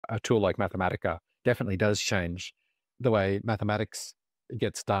a tool like Mathematica definitely does change the way mathematics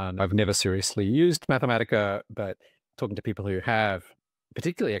gets done. I've never seriously used Mathematica, but talking to people who have,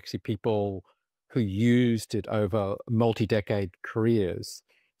 particularly actually people who used it over multi-decade careers.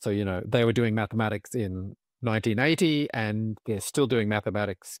 So, they were doing mathematics in 1980 and they're still doing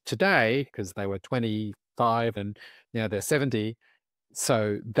mathematics today because they were 25 and now they're 70.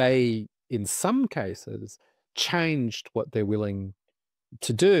 So they, in some cases, changed what they're willing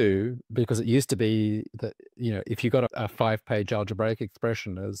to do, because it used to be that, if you got a 5-page algebraic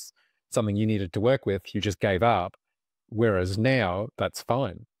expression as something you needed to work with, you just gave up. Whereas now that's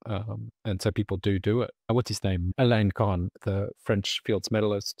fine. And so people do it. What's his name? Alain Conn, the French Fields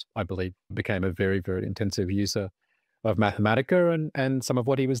medalist, I believe, became a very, very intensive user of Mathematica. And some of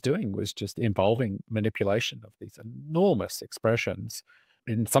what he was doing was just involving manipulation of these enormous expressions.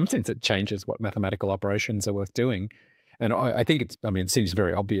 In some sense, it changes what mathematical operations are worth doing. And I think it seems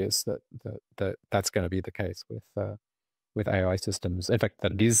very obvious that's going to be the case with AI systems. In fact,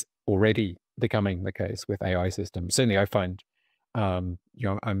 that it is already becoming the case with AI systems. Certainly, I find, I'm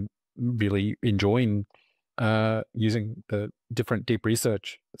really enjoying using the different deep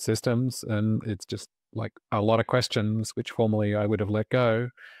research systems, and it's just like a lot of questions which formerly I would have let go,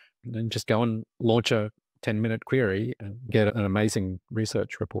 and then just go and launch a 10-minute query and get an amazing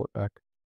research report back.